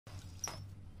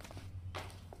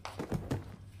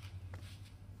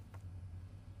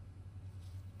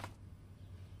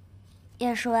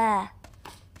叶舒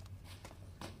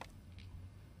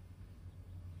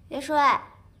叶舒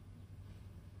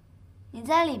你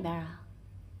在里面啊？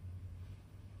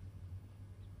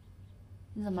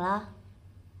你怎么了？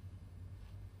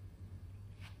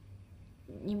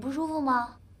你不舒服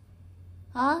吗？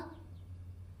啊？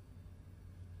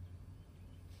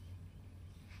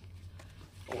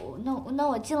那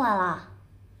我进来了。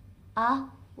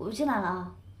啊，我进来了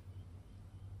啊。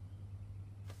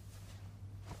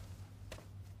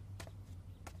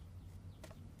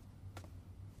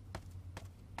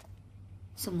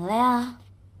怎么了呀？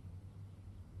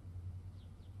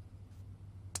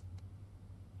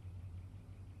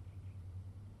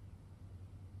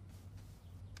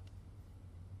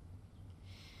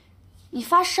你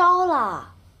发烧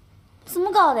了？怎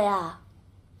么搞的呀？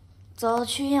走，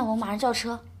去医院，我马上叫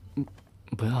车。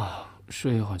不要，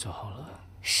睡一会儿就好了。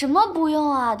什么不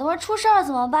用啊？等会儿出事儿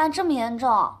怎么办？这么严重？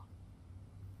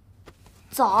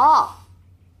走。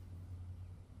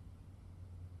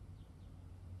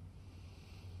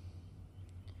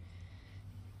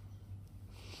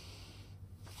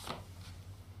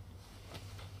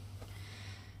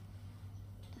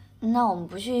那我们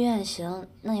不去医院行？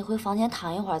那你回房间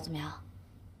躺一会儿怎么样？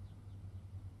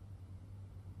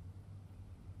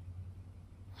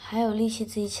还有力气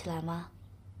自己起来吗？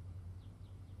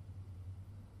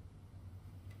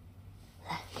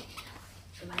来，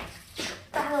这把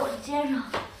搭在我肩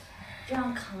上，这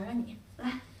样扛着你。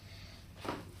来，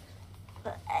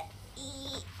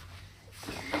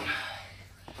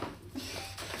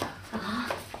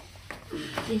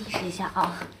坚持一下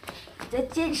啊！再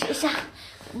坚持一下，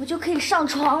我们就可以上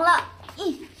床了。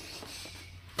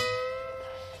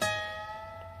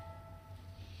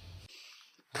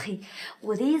呸！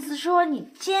我的意思说你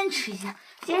坚持一下，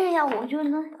坚持一下，我就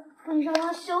能让你上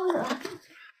床休息了。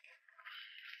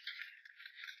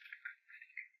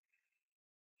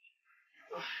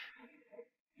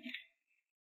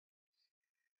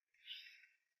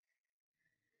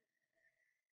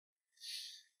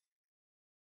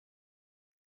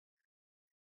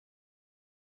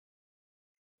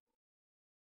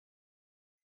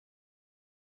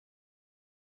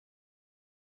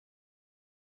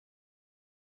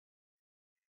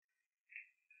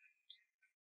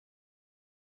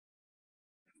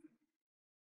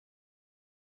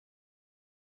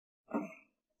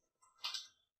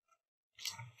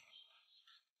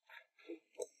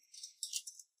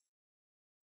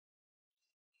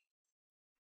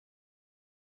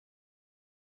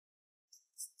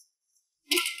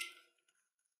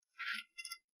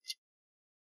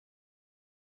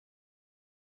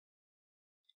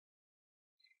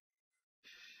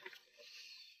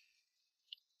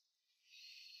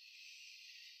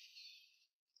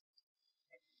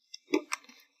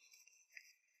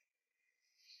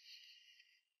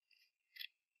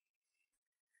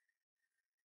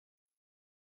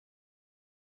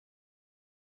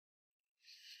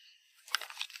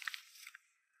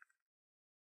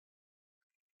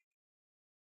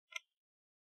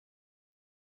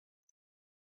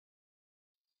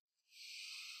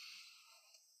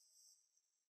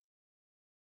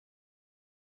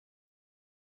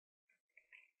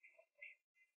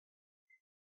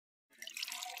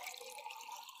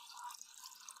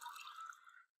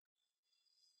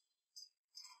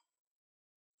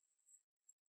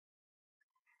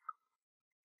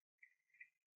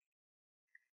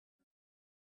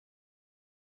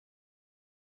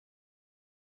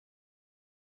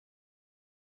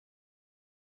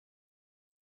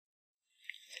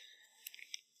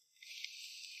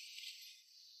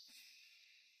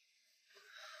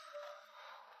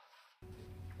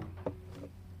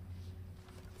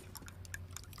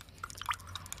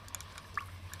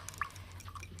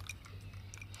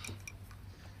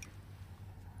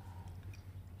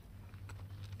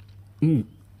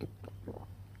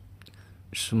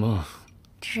什么？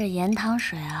这是盐糖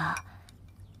水啊！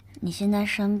你现在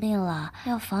生病了，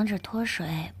要防止脱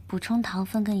水，补充糖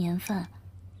分跟盐分。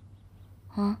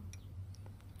冷。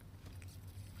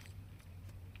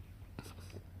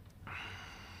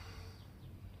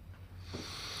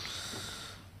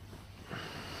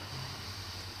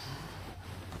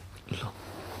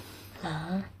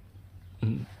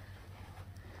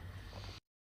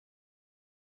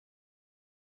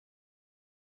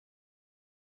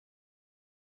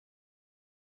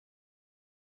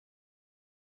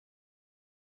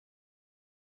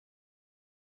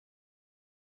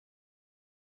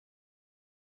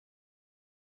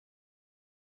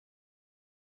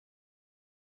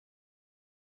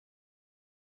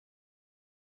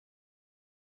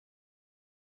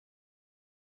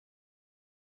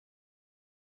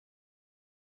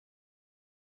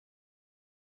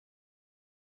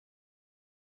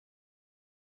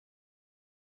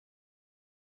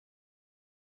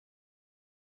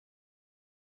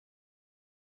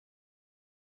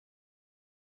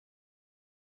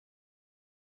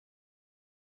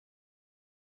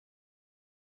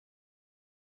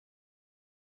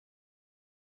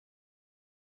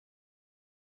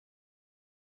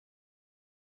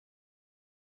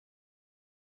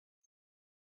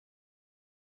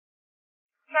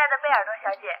亲爱的贝尔多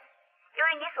小姐，由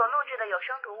于你所录制的有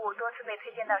声读物多次被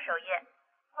推荐到首页，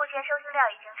目前收听量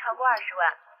已经超过20万，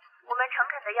我们诚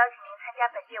恳地邀请您参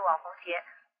加本届网红节。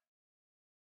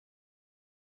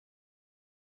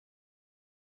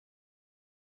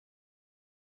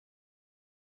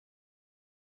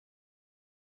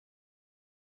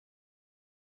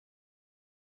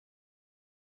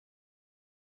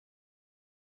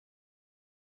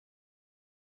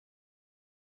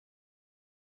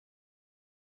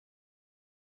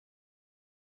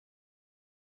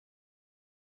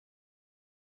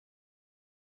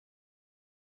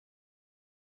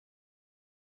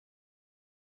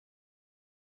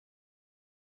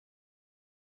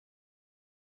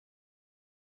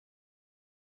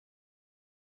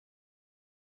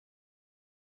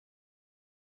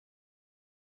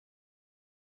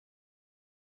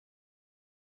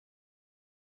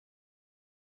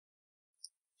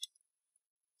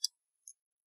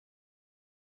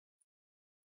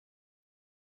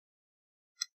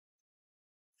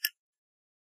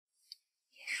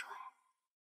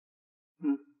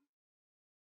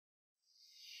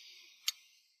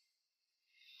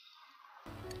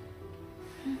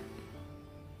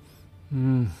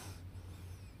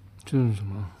这是什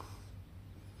么？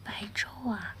白粥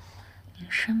啊！你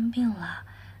生病了，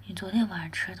你昨天晚上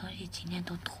吃的东西今天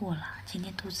都吐了，今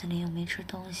天肚子里又没吃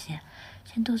东西，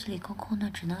现在肚子里空空的，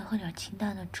只能喝点清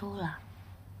淡的粥了。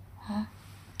啊？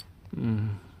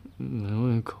没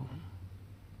胃口。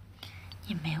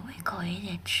你没胃口也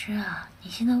得吃啊！你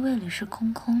现在胃里是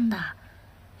空空的，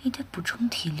你得补充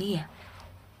体力。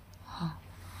啊？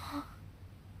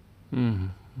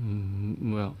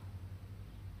不要。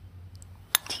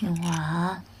听话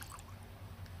啊！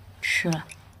吃了，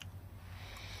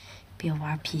别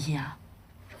玩脾气啊，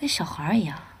跟小孩一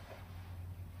样。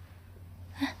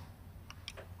哎，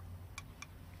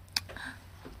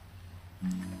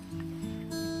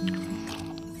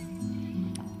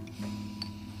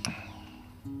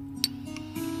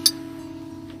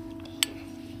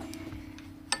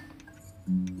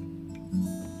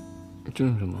这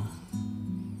是什么？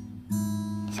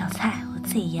小菜，我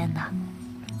自己腌的，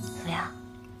怎么样？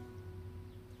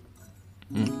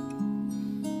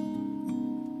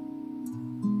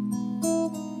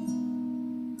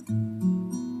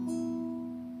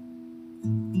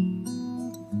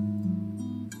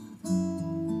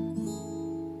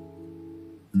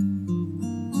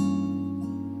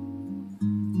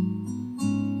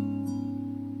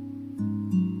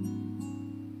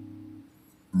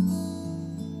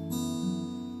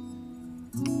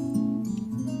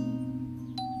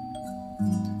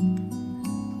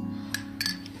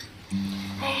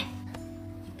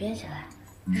别起来，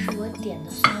是我点的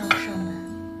送药上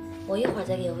门，我一会儿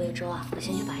再给你喂粥啊，我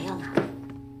先去把药拿。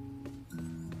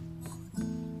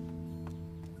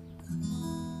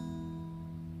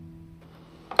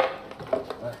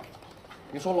哎，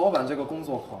你说老板这个工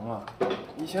作狂啊，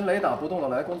以前雷打不动的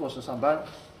来工作室上班，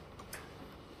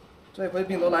这回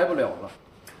病都来不了了，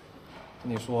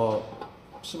你说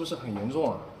是不是很严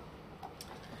重啊？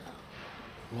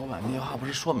老板那话不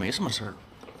是说没什么事儿，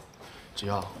只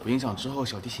要不影响之后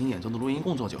小提琴演奏的录音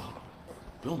工作就好，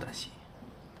不用担心。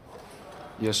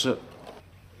也是。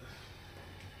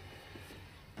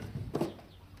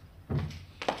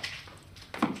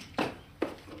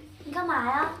你干嘛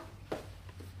呀？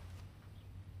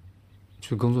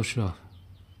去工作室啊。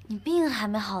你病还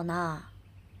没好呢。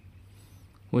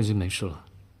我已经没事了。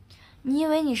你以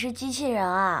为你是机器人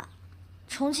啊？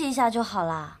重启一下就好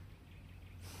了。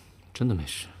真的没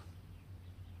事。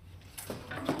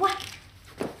喂，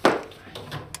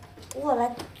我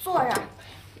来坐这儿。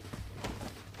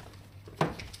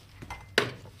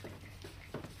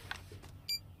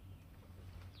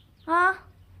啊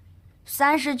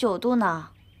，39度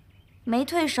呢，没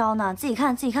退烧呢，自己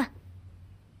看自己看。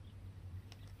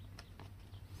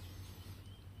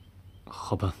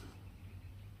好吧，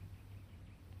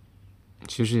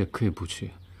其实也可以不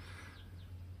去，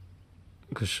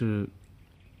可是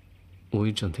我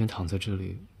一整天躺在这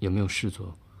里也没有事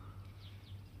做。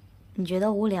你觉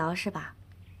得无聊是吧？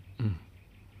嗯。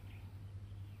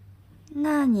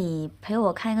那你陪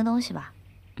我看一个东西吧。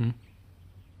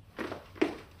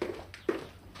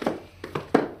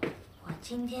我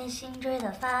今天新追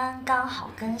的番刚好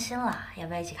更新了，要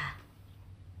不要一起看？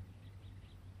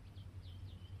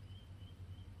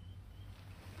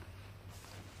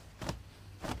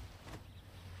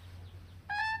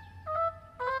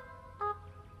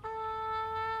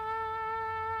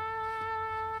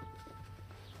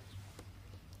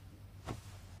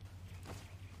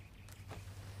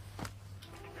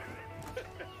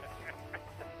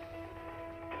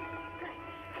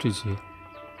这集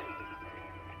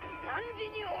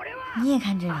你也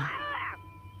看这个？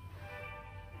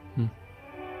嗯。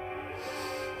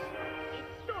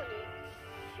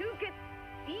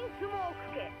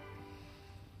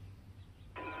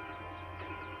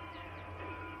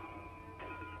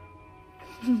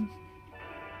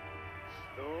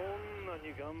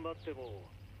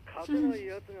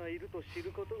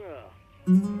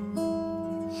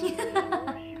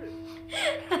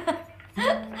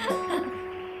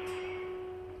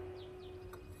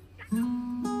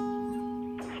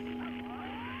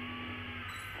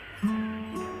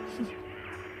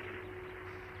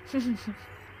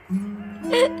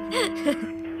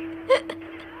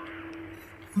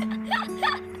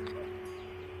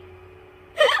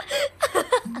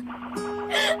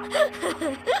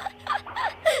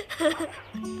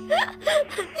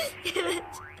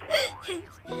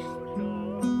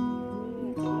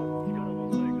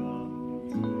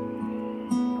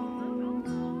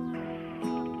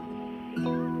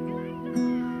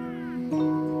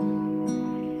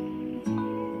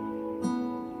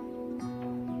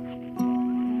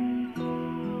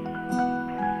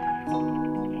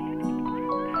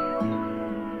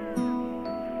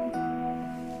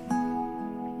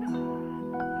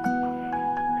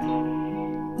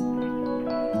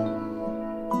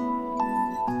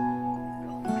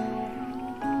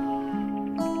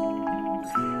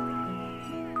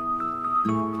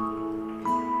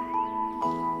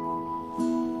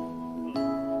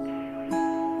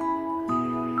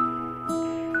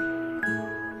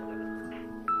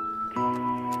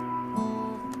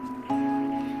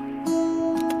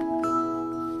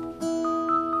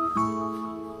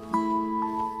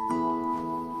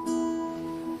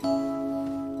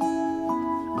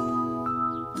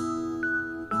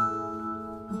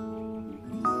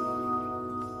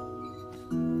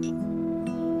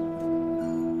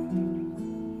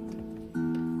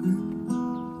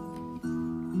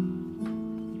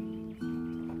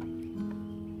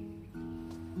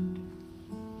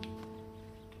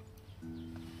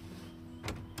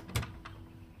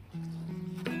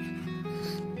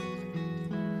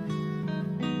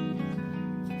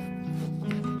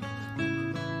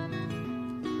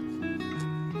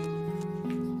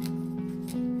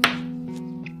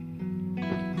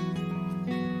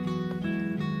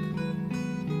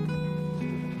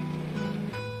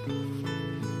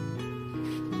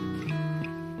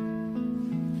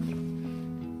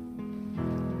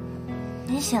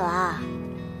你醒了啊？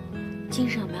精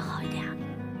神有没有好一点啊？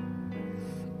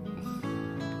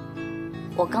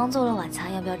我刚做了晚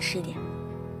餐，要不要吃一点？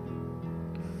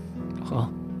好。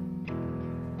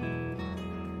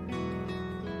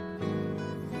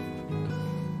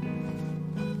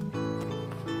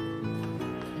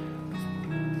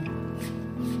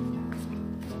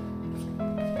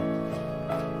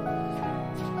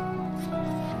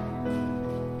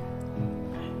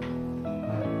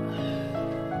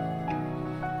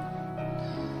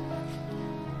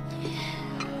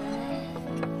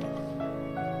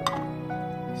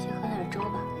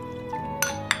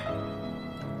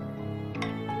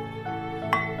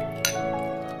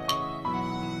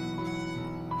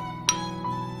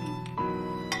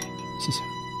谢谢。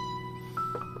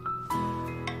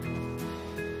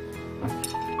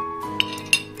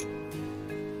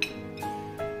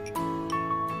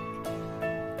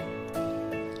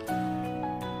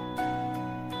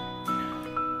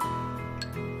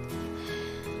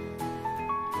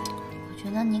我觉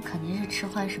得你肯定是吃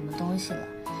坏什么东西了，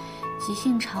急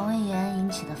性肠胃炎引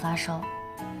起的发烧。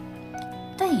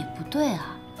但也不对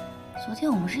啊，昨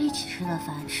天我们是一起吃的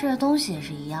饭，吃的东西也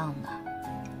是一样的。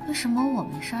为什么我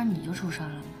没事儿你就出事儿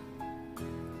了呢？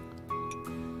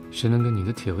谁能跟你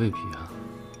的铁胃比啊？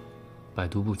百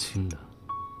毒不侵的。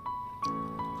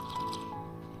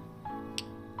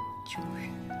就是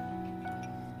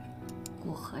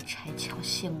过河拆桥、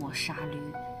卸磨杀驴、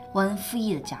忘恩负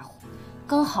义的家伙，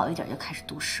刚好一点就开始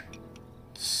毒舌。